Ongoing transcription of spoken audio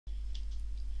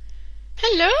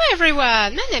Hello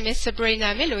everyone, my name is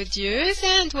Sabrina Melodieuse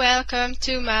and welcome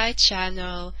to my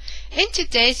channel. In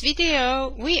today's video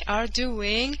we are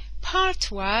doing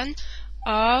part 1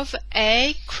 of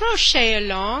a crochet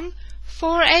along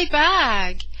for a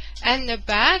bag. And the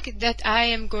bag that I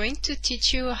am going to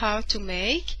teach you how to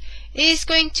make is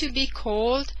going to be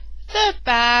called the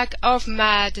Bag of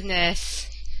Madness.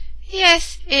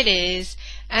 Yes, it is,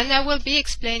 and I will be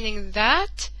explaining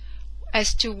that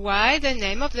as to why the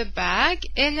name of the bag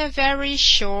in a very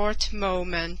short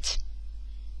moment.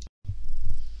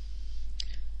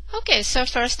 Okay, so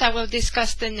first I will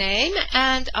discuss the name,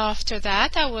 and after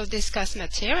that I will discuss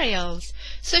materials.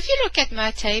 So if you look at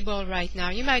my table right now,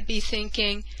 you might be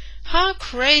thinking, how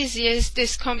crazy is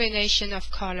this combination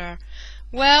of color?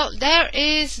 Well, there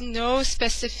is no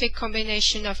specific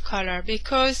combination of color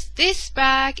because this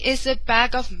bag is a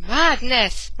bag of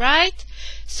madness, right?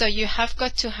 So you have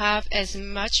got to have as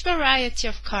much variety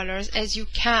of colors as you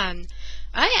can.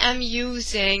 I am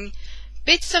using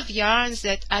bits of yarns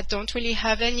that I don't really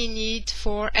have any need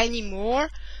for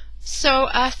anymore. So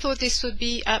I thought this would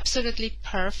be absolutely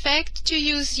perfect to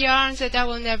use yarns that I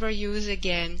will never use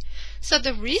again. So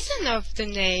the reason of the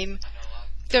name,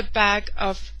 the Bag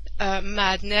of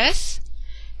Madness,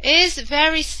 is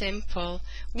very simple.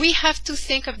 We have to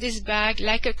think of this bag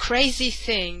like a crazy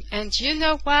thing, and you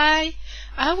know why?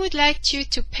 I would like you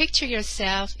to picture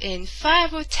yourself in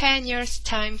 5 or 10 years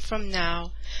time from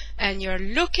now, and you're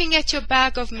looking at your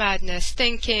bag of madness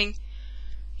thinking,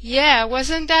 yeah,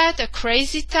 wasn't that a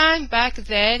crazy time back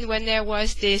then when there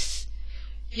was this,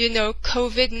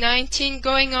 COVID-19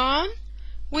 going on?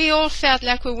 We all felt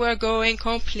like we were going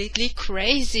completely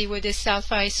crazy with the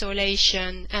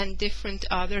self-isolation and different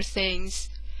other things.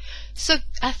 So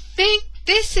I think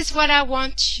this is what I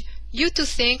want you to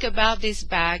think about this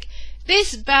bag.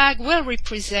 This bag will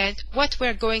represent what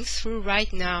we're going through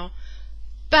right now.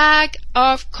 Bag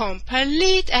of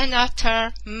complete and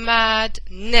utter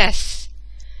madness.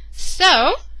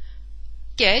 So,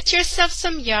 get yourself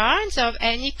some yarns of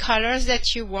any colors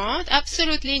that you want.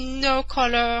 Absolutely no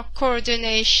color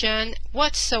coordination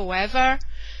whatsoever.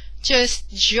 Just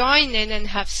join in and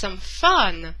have some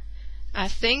fun. I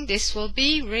think this will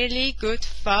be really good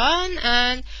fun,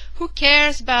 and who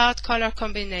cares about color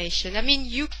combination? I mean,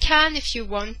 you can, if you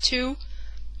want to,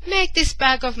 make this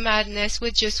bag of madness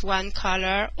with just one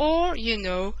color, or,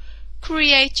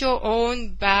 create your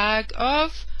own bag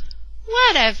of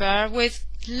whatever with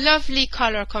lovely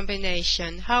color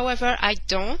combination. However, I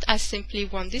simply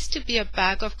want this to be a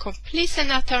bag of complete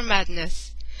and utter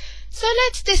madness. So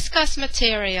let's discuss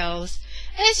materials.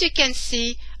 As you can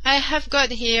see, I have got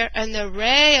here an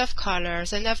array of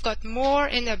colors, and I've got more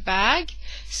in a bag.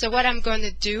 So what I'm going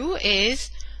to do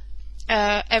is,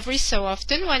 every so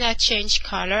often when I change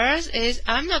colors,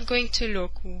 I'm not going to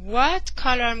look what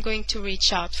color I'm going to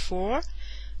reach out for.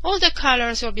 All the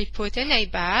colors will be put in a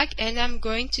bag, and I'm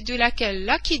going to do like a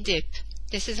lucky dip.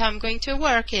 This is how I'm going to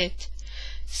work it.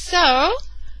 So,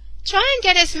 try and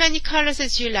get as many colors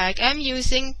as you like. I'm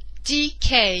using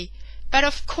DK, but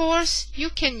of course you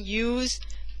can use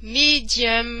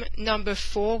medium number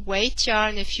 4 weight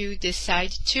yarn if you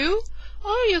decide to,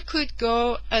 or you could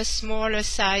go a smaller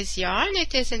size yarn.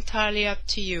 It is entirely up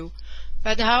to you.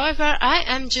 But however, I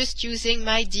am just using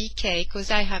my DK because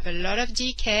I have a lot of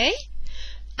DK.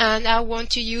 And I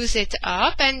want to use it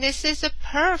up, and this is a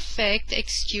perfect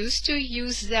excuse to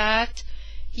use that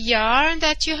yarn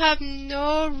that you have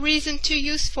no reason to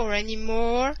use for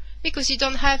anymore because you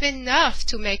don't have enough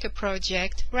to make a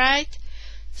project, right?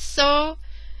 So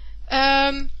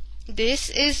this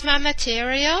is my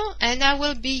material, and I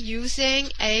will be using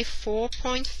a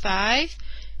 4.5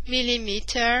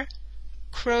 millimeter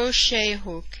crochet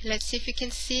hook. Let's see if you can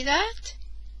see that.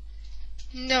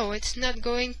 No, it's not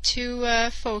going to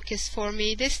focus for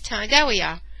me this time. There we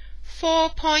are.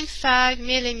 4.5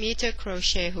 millimeter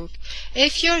crochet hook.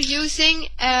 If you're using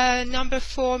a number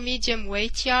 4 medium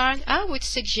weight yarn, I would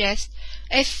suggest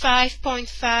a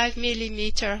 5.5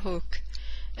 millimeter hook.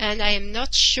 And I am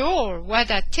not sure what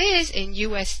that is in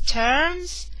US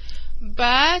terms,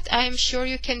 but I am sure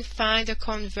you can find a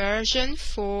conversion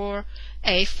for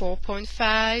a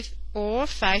 4.5 or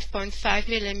 5.5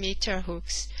 millimeter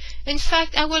hooks. In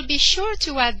fact, I will be sure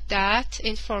to add that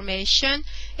information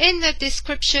in the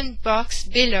description box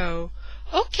below.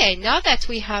 Okay, now that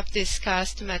we have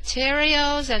discussed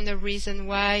materials and the reason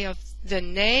why of the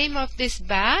name of this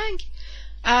bag,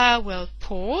 I will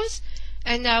pause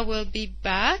and I will be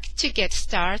back to get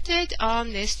started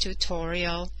on this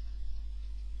tutorial.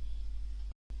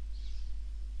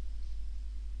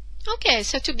 Okay,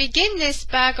 so to begin this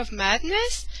bag of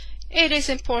madness, it is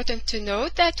important to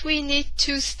note that we need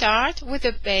to start with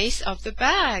the base of the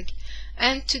bag.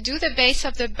 And to do the base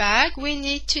of the bag, we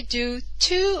need to do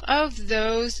 2 of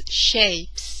those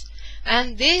shapes.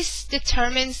 And this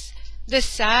determines the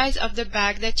size of the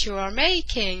bag that you are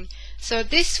making. So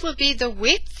this will be the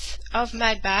width of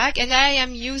my bag, and I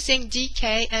am using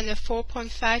DK and a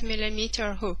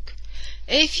 4.5mm hook.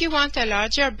 If you want a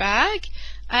larger bag,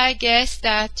 I guess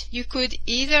that you could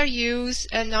either use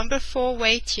a number 4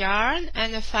 weight yarn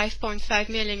and a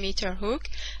 5.5mm hook,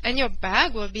 and your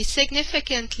bag will be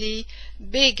significantly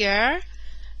bigger.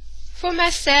 For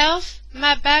myself,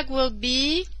 my bag will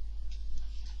be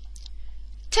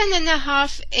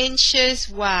 10.5 inches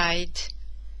wide.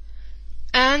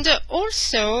 And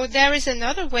also there is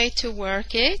another way to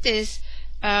work it, is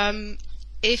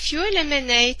if you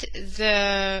eliminate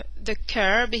the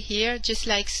curve here, just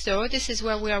like so, this is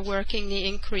where we are working the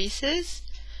increases.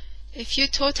 If you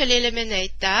totally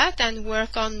eliminate that and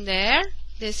work on there,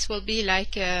 this will be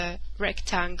like a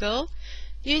rectangle.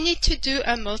 You need to do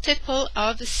a multiple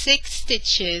of 6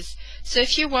 stitches. So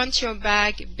if you want your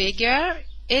bag bigger,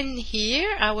 in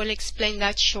here, I will explain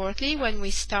that shortly when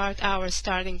we start our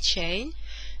starting chain,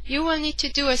 you will need to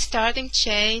do a starting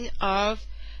chain of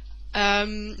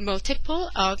multiple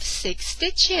of 6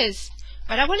 stitches.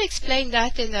 But I will explain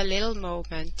that in a little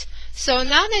moment. So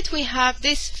now that we have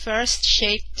this first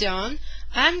shape done,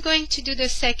 I'm going to do the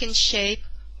second shape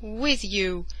with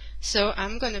you. So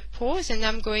I'm going to pause and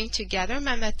I'm going to gather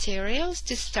my materials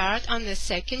to start on the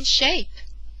second shape.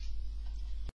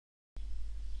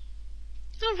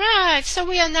 Alright, so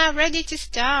we are now ready to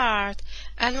start,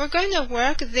 and we're going to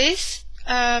work this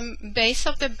base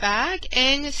of the bag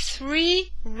in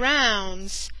 3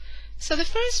 rounds. So the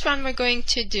first round we're going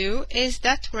to do is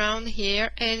that round here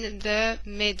in the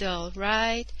middle,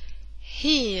 right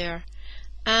here.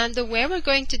 And the way we're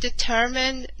going to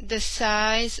determine the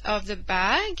size of the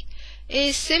bag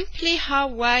is simply how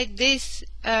wide this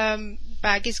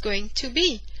bag is going to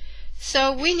be.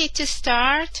 So we need to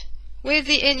start with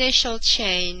the initial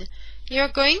chain. You're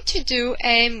going to do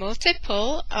a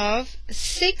multiple of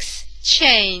 6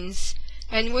 chains.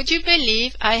 And would you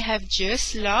believe I have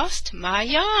just lost my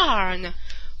yarn?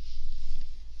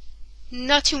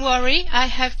 Not to worry, I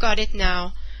have got it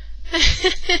now.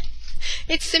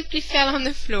 It simply fell on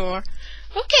the floor.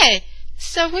 Okay,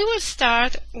 so we will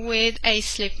start with a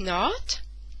slip knot.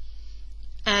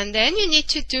 And then you need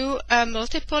to do a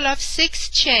multiple of 6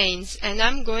 chains, and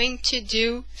I'm going to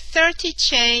do 30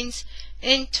 chains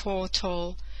in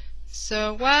total.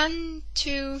 So 1,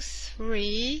 2,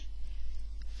 3,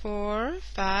 4,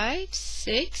 5,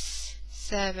 6,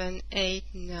 7, 8,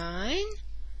 9,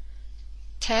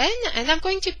 10, and I'm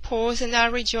going to pause and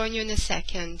I'll rejoin you in a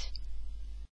second.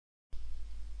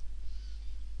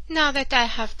 Now that I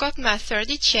have got my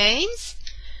 30 chains,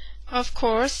 of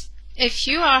course, if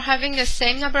you are having the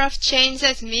same number of chains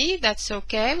as me, that's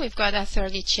okay. We've got our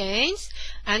 30 chains.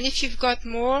 And if you've got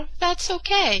more, that's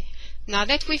okay. Now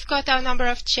that we've got our number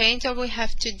of chains, all we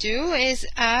have to do is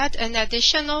add an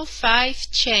additional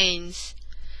 5 chains.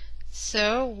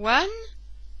 So 1,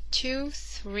 2,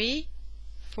 3,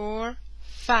 4,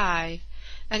 5.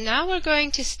 And now we're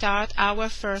going to start our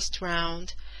first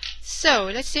round. So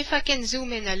let's see if I can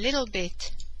zoom in a little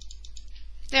bit.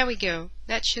 There we go.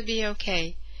 That should be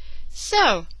okay.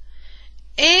 So,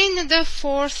 in the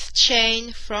 4th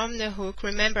chain from the hook,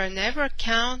 remember, never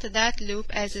count that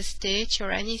loop as a stitch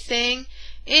or anything.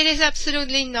 It is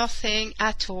absolutely nothing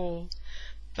at all.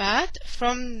 But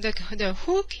from the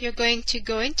hook, you're going to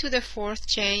go into the 4th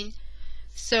chain.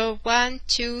 So 1,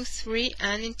 2, 3,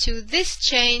 and into this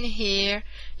chain here,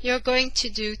 you're going to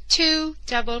do 2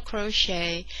 double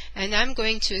crochet. And I'm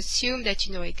going to assume that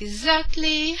you know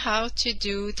exactly how to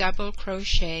do double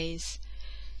crochets.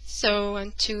 So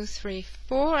 1, 2, 3,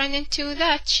 4, and into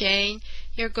that chain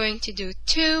you're going to do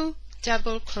 2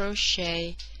 double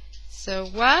crochet. So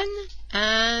 1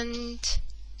 and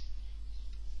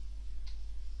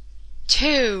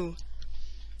 2.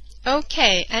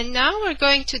 Okay, and now we're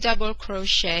going to double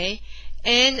crochet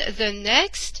in the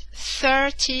next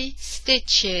 30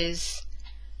 stitches.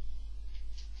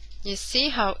 You see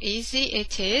how easy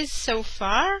it is so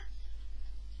far?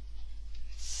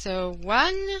 So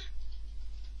 1,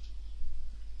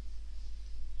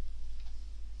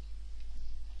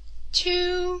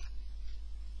 2,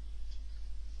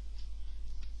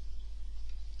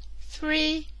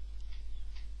 3,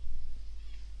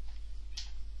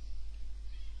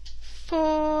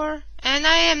 4, and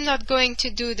I am not going to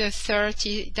do the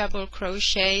 30 double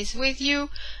crochets with you.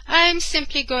 I am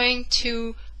simply going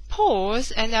to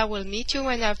pause and I will meet you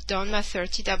when I've done my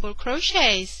 30 double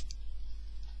crochets.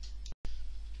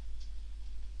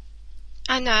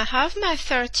 and I have my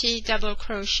 30 double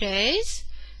crochets.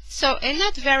 So in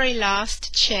that very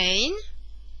last chain,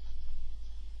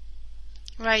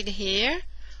 right here,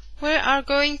 we are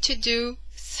going to do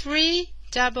 3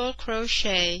 double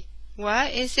crochet. Why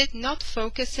is it not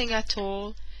focusing at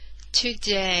all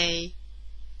today?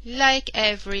 Like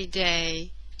every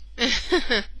day.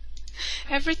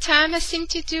 Every time I seem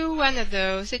to do one of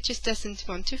those, it just doesn't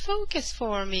want to focus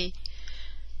for me.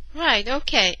 Right,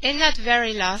 okay, in that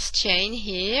very last chain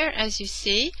here, as you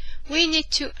see, we need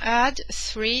to add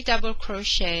 3 double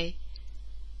crochet.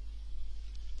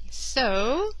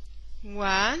 So,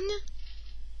 1,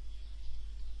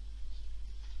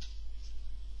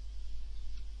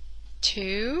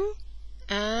 2,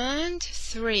 and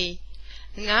 3.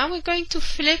 Now we're going to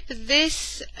flip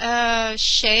this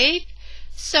shape,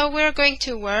 so we're going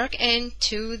to work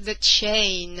into the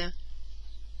chain.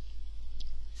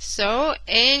 So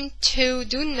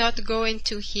do not go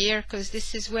into here, because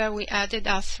this is where we added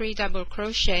our 3 double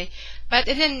crochet. But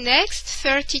in the next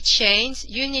 30 chains,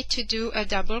 you need to do a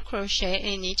double crochet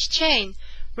in each chain.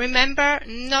 Remember,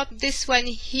 not this one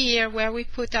here where we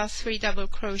put our 3 double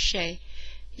crochet.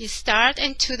 You start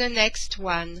into the next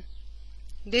one.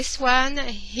 This one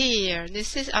here,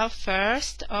 this is our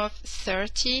first of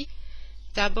 30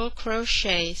 double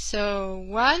crochet. So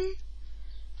 1.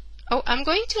 Oh, I'm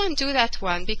going to undo that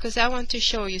one because I want to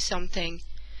show you something.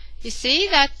 You see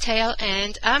that tail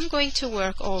end? I'm going to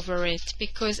work over it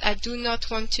because I do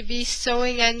not want to be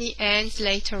sewing any ends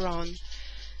later on.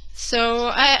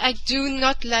 So I do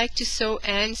not like to sew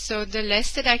ends, so the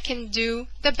less that I can do,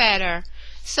 the better.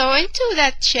 So into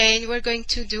that chain we're going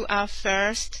to do our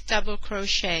first double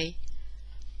crochet.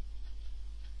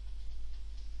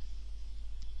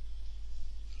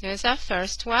 There's our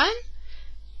first one.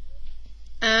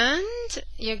 And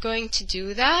you're going to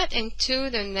do that into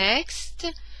the next,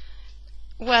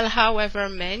 well, however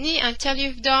many, until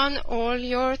you've done all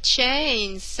your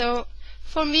chains. So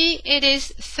for me it is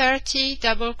 30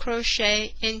 double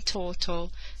crochet in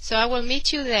total. So I will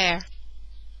meet you there.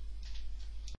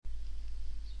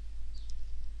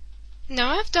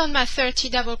 Now I've done my 30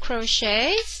 double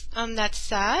crochets on that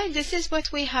side. This is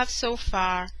what we have so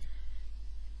far.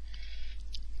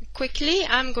 Quickly,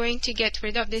 I'm going to get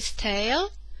rid of this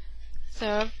tail. So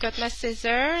I've got my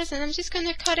scissors and I'm just going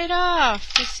to cut it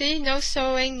off. You see, no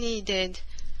sewing needed.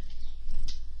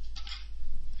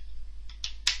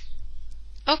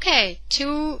 Okay,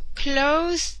 to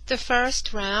close the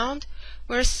first round,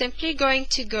 we're simply going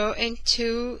to go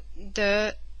into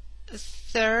the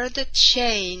third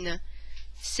chain.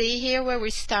 See here where we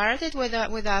started with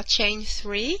our chain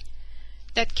 3?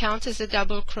 That counts as a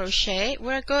double crochet.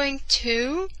 We're going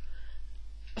to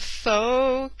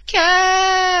focus.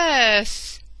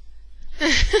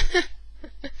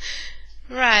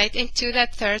 Right, into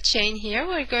that third chain here,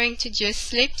 we're going to just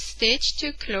slip stitch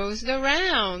to close the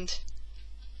round.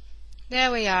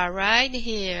 There we are, right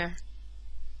here.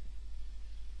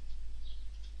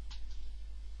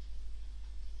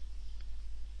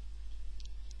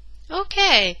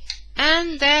 Okay,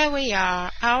 and there we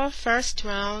are. Our first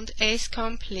round is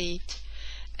complete.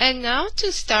 And now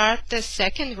to start the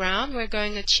second round, we're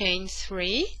going to chain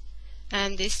 3,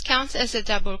 and this counts as a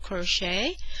double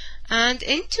crochet. And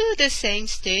into the same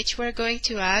stitch, we're going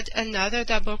to add another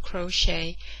double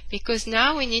crochet, because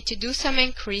now we need to do some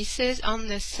increases on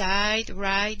the side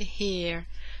right here.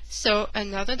 So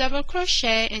another double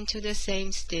crochet into the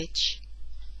same stitch.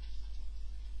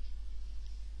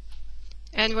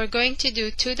 And we're going to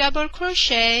do 2 double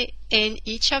crochet in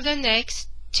each of the next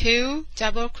 2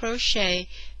 double crochet.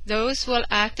 Those will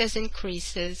act as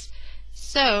increases.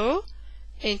 So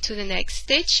into the next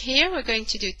stitch here we're going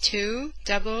to do 2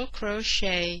 double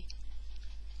crochet.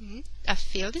 I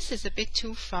feel this is a bit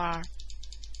too far.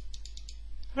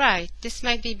 Right, this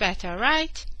might be better,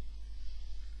 right?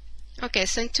 Okay,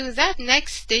 so into that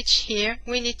next stitch here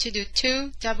we need to do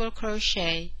 2 double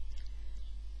crochet.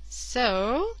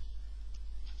 So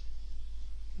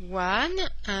 1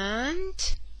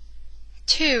 and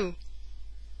 2.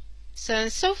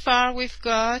 So far we've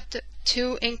got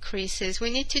 2 increases. We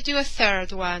need to do a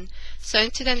third one. So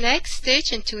into the next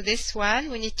stitch, into this one,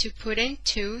 we need to put in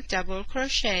 2 double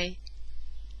crochet.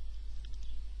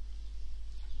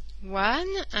 1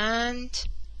 and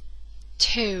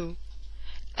 2.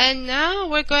 And now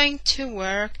we're going to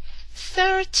work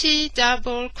 30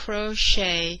 double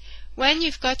crochet. When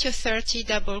you've got your 30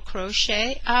 double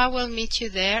crochet, I will meet you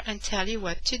there and tell you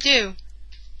what to do.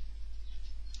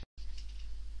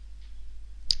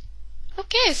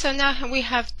 Okay, so now we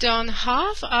have done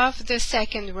half of the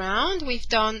second round. We've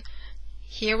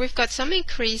got some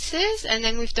increases, and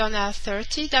then we've done our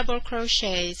 30 double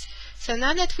crochets. So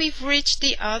now that we've reached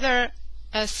the other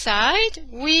side,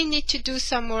 we need to do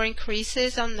some more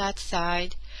increases on that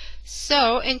side.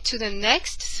 So into the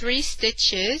next 3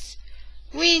 stitches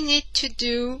we need to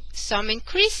do some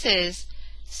increases.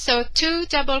 So 2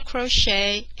 double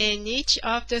crochet in each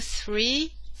of the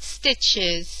 3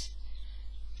 stitches.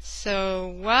 So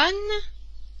 1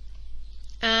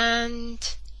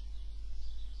 and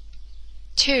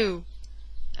 2,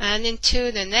 and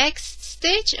into the next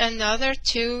stitch another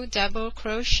 2 double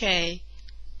crochet.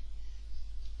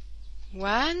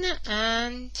 1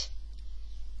 and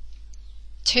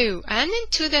 2, and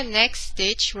into the next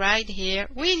stitch right here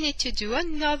we need to do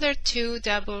another 2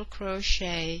 double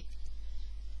crochet.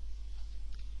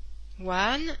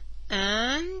 1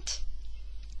 and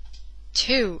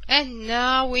 2, and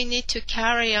now we need to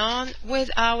carry on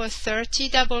with our 30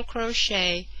 double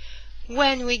crochet.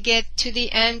 When we get to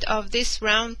the end of this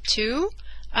round 2,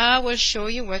 I will show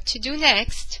you what to do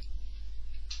next.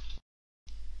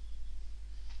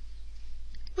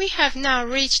 We have now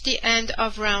reached the end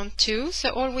of round 2, so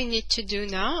all we need to do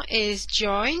now is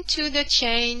join to the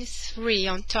chain 3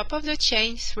 on top of the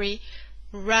chain 3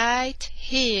 right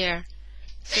here.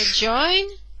 So join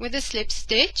with a slip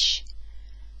stitch,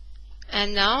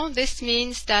 and now this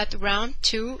means that round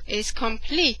 2 is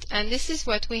complete, and this is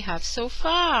what we have so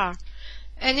far.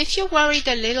 And if you're worried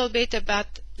a little bit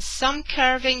about some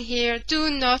curving here,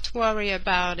 do not worry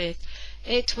about it.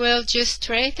 It will just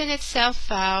straighten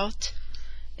itself out.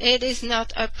 It is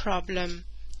not a problem.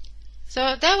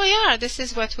 So there we are. This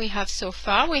is what we have so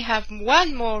far. We have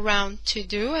one more round to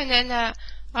do, and then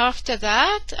after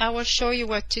that I will show you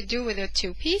what to do with the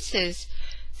 2 pieces.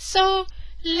 So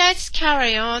let's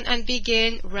carry on and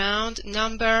begin round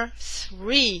number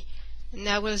 3. And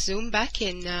I will zoom back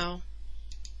in now.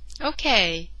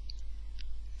 Okay,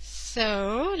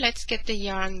 so let's get the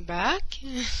yarn back.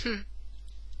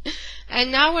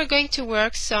 And now we're going to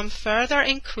work some further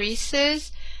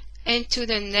increases into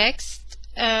the next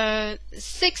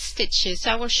 6 stitches.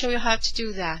 I will show you how to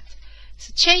do that.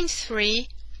 So chain 3,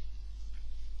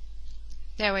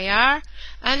 there we are,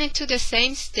 and into the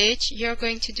same stitch you're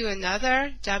going to do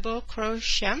another double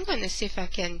crochet. I'm going to see if I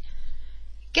can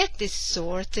get this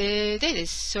sorted. It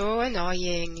is so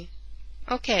annoying.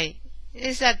 Okay,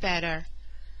 is that better?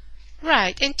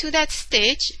 Right, into that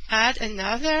stitch add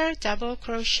another double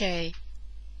crochet.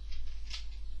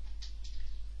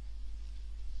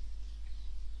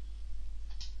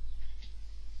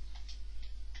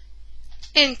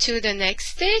 Into the next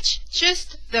stitch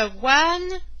just the 1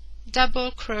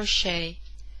 double crochet,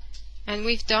 and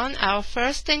we've done our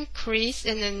first increase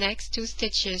in the next 2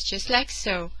 stitches, just like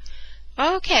so.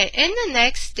 Okay, in the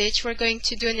next stitch we're going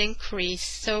to do an increase,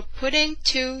 so put in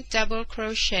 2 double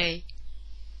crochet.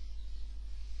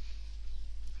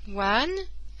 1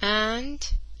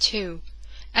 and 2,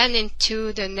 and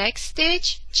into the next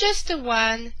stitch just the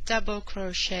 1 double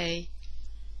crochet,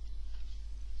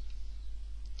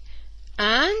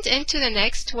 and into the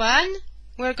next one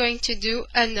we're going to do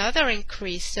another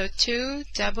increase, so 2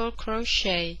 double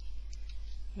crochet.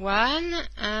 1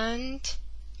 and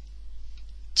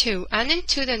 2, and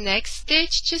into the next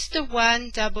stitch just the 1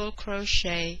 double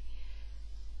crochet.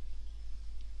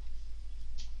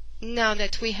 Now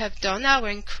that we have done our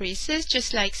increases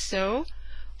just like so,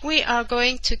 we are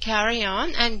going to carry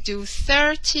on and do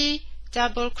 30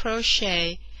 double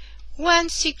crochet.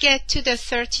 Once you get to the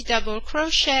 30 double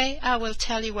crochet, I will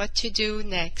tell you what to do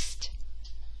next.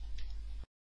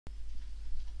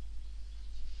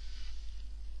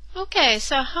 Okay,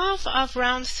 so half of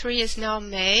round 3 is now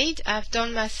made. I've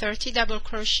done my 30 double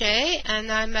crochet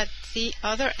and I'm at the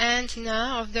other end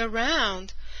now of the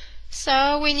round.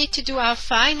 So we need to do our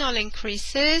final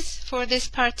increases for this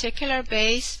particular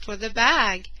base for the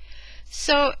bag.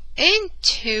 So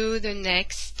into the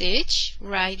next stitch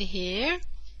right here,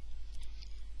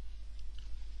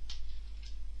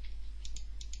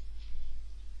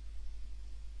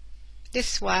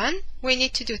 this one, we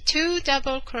need to do 2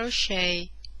 double crochet.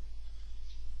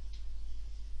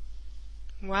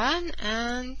 1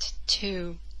 and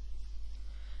 2,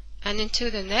 and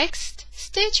into the next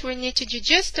stitch we need to do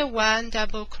just the 1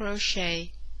 double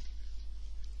crochet.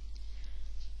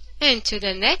 Into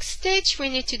the next stitch we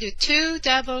need to do 2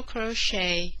 double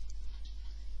crochet.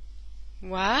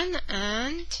 1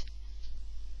 and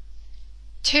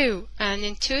 2, and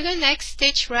into the next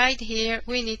stitch right here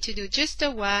we need to do just the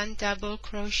 1 double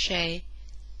crochet.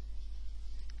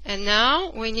 And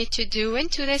now we need to do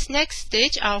into this next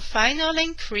stitch our final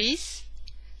increase,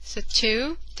 so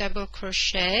 2 double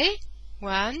crochet,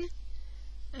 1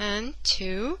 and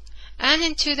 2, and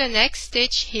into the next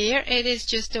stitch here it is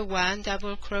just a 1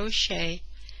 double crochet.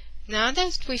 now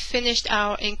that we finished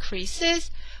our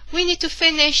increases, we need to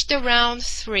finish the round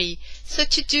 3. So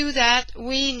to do that,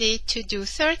 we need to do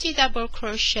 30 double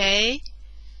crochet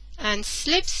and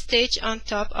slip stitch on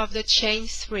top of the chain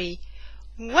 3.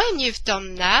 When you've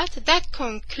done that, that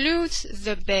concludes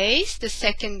the base, the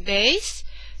second base.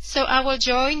 So I will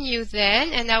join you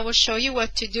then, and I will show you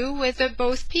what to do with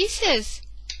both pieces.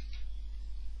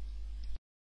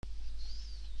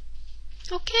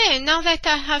 Okay, now that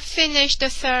I have finished the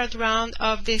third round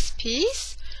of this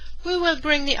piece, we will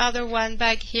bring the other one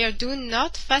back here. Do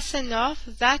not fasten off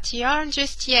that yarn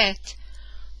just yet.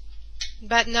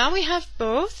 But now we have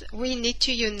both, we need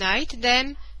to unite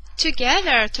them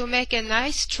together to make a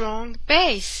nice strong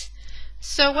base.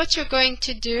 So what you're going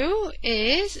to do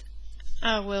is,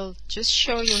 I will just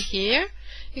show you here,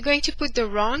 you're going to put the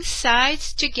wrong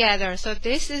sides together. So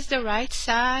this is the right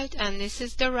side and this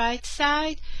is the right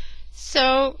side.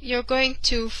 So you're going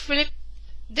to flip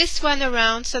this one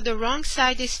around so the wrong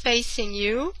side is facing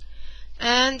you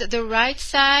and the right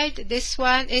side, this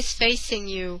one, is facing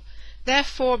you.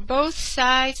 Therefore both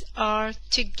sides are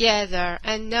together,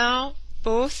 and now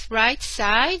both right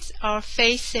sides are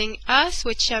facing us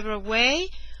whichever way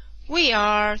we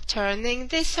are turning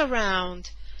this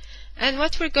around. And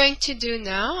what we're going to do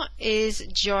now is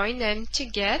join them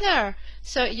together.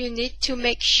 So you need to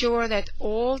make sure that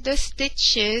all the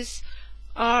stitches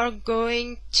are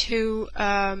going to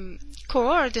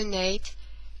coordinate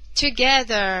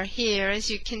together here, as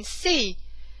you can see.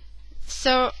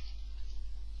 So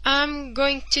I'm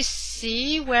going to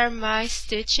see where my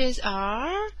stitches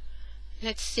are.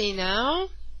 Let's see now.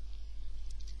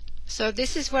 So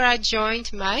this is where I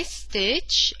joined my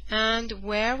stitch, and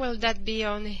where will that be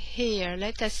on here?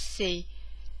 Let us see.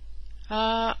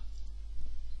 I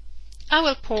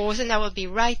will pause and I will be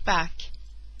right back.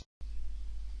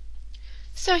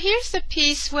 So here's the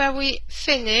piece where we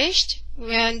finished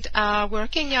and our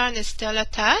working yarn is still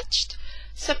attached.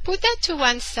 So put that to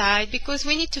one side because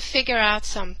we need to figure out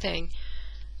something.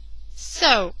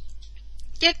 So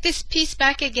get this piece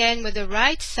back again with the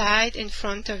right side in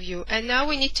front of you, and now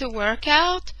we need to work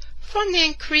out from the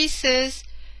increases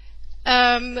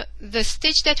the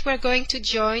stitch that we're going to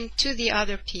join to the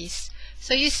other piece.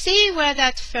 So you see where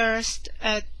that first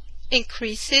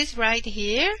increase is right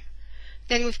here.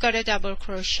 Then we've got a double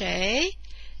crochet,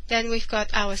 then we've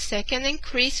got our second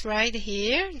increase right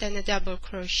here, then a double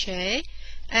crochet,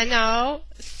 and now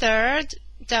third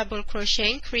double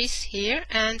crochet increase here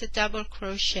and a double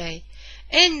crochet.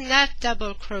 In that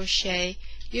double crochet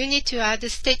you need to add a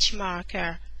stitch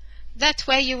marker. That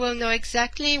way you will know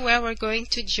exactly where we're going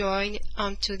to join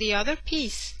onto the other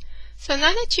piece. So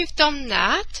now that you've done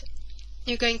that,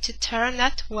 you're going to turn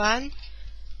that one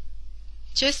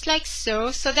just like so,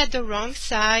 so that the wrong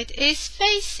side is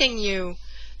facing you.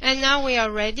 And now we are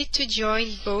ready to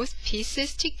join both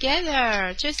pieces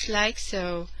together, just like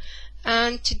so.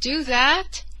 And to do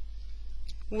that,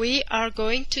 we are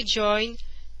going to join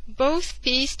both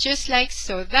pieces just like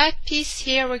so. That piece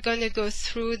here, we're going to go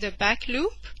through the back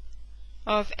loop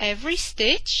of every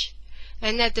stitch,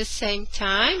 and at the same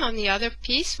time on the other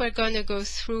piece we're going to go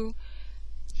through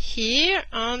here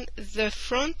on the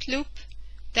front loop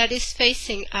that is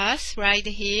facing us right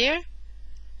here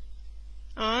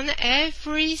on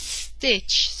every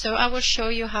stitch. So I will show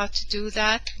you how to do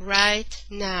that right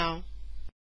now.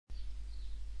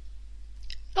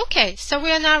 Okay, so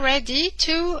we are now ready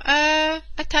to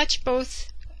attach both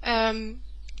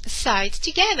sides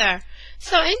together.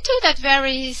 So into that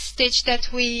very stitch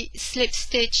that we slip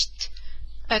stitched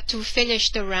to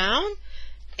finish the round,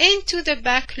 into the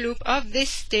back loop of this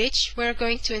stitch we're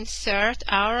going to insert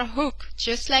our hook,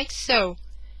 just like so.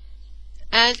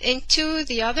 And into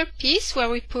the other piece where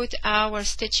we put our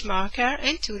stitch marker,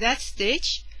 into that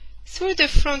stitch, through the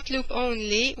front loop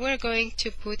only, we're going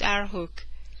to put our hook.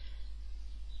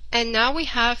 And now we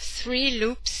have 3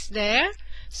 loops there,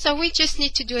 so we just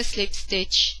need to do a slip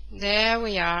stitch. There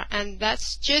we are, and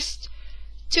that's just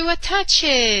to attach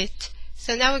it.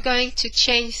 So now we're going to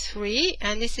chain 3,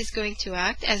 and this is going to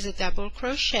act as a double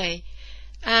crochet.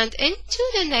 And into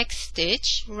the next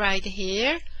stitch right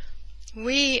here,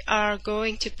 we are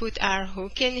going to put our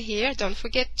hook in here. Don't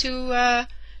forget to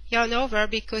yarn over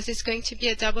because it's going to be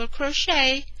a double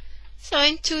crochet. So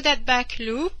into that back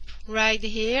loop right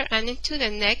here and into the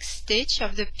next stitch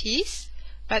of the piece,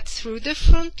 but through the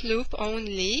front loop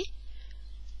only.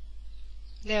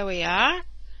 There we are.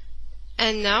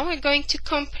 And now we're going to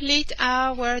complete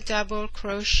our double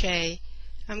crochet.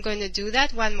 I'm going to do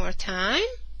that one more time.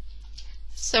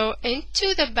 So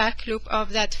into the back loop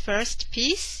of that first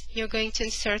piece, you're going to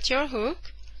insert your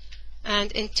hook,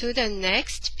 and into the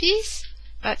next piece,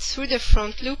 but through the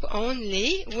front loop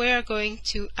only. We're going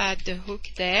to add the hook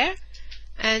there,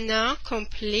 and now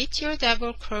complete your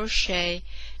double crochet,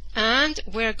 and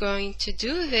we're going to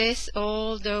do this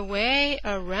all the way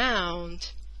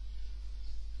around.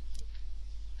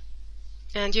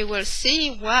 And you will see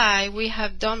why we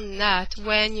have done that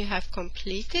when you have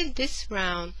completed this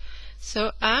round.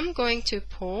 So I'm going to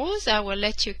pause. I will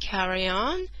let you carry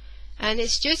on, and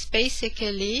it's just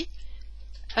basically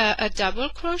a double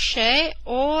crochet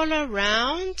all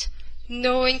around,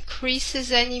 no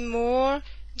increases anymore,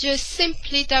 just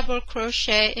simply double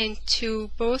crochet into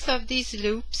both of these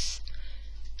loops,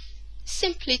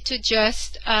 simply to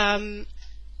just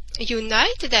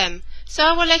unite them. So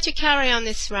I will let you carry on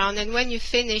this round, and when you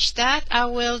finish that, I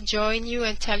will join you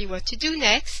and tell you what to do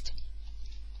next.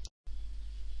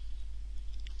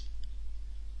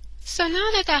 So now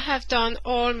that I have done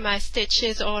all my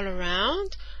stitches all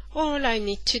around, all I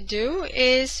need to do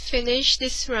is finish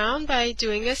this round by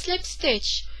doing a slip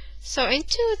stitch. So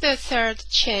into the third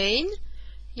chain,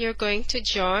 you're going to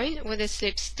join with a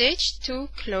slip stitch to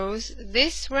close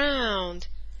this round.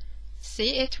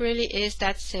 See, it really is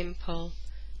that simple.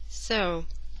 So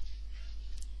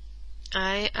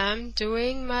I am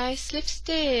doing my slip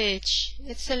stitch.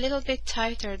 It's a little bit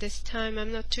tighter this time.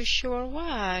 I'm not too sure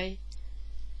why.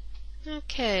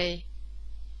 Okay,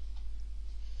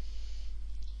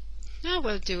 I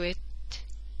will do it.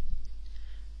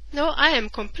 No, I am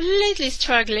completely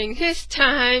struggling this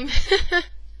time.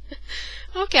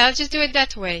 Okay, I'll just do it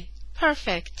that way.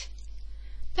 Perfect.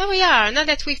 There we are. Now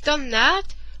that we've done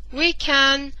that, we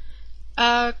can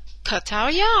cut our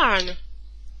yarn,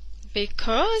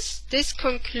 because this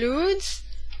concludes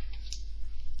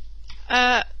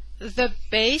the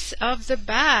base of the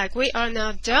bag. We are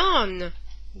now done.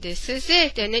 This is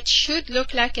it, and it should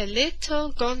look like a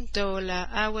little gondola.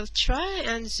 I will try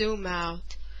and zoom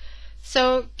out.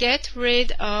 So get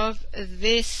rid of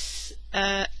this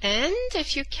end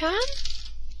if you can.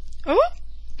 Oh,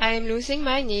 I am losing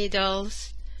my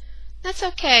needles. That's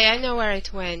okay, I know where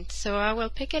it went, so I will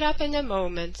pick it up in a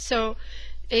moment. So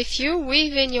if you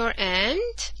weave in your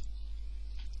end,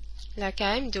 like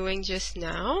I'm doing just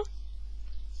now,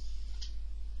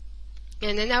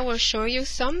 and then I will show you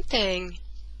something.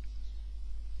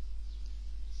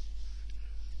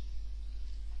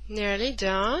 Nearly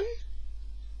done.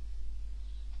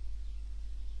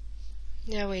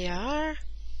 There we are.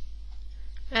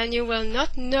 And you will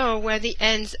not know where the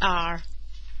ends are.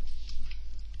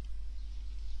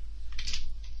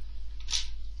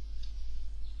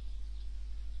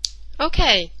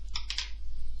 Okay,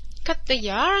 cut the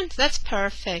yarn, that's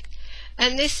perfect.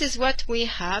 And this is what we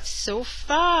have so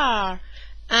far.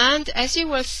 And as you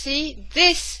will see,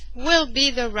 this will be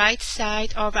the right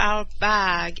side of our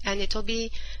bag, and it will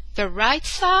be the right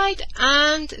side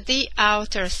and the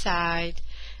outer side.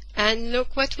 And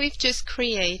look what we've just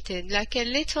created, like a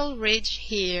little ridge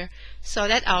here, so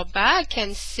that our bag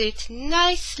can sit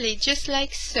nicely, just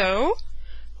like so,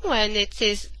 when it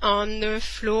is on the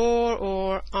floor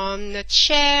or on a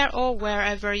chair or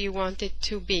wherever you want it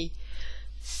to be.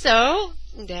 So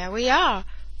there we are.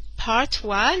 Part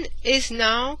 1 is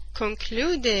now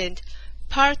concluded.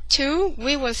 Part 2,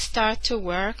 we will start to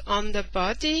work on the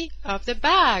body of the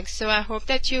bag. So I hope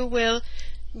that you will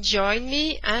join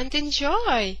me and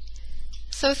enjoy.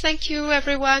 So thank you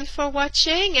everyone for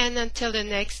watching, and until the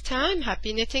next time,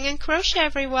 happy knitting and crochet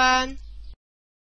everyone!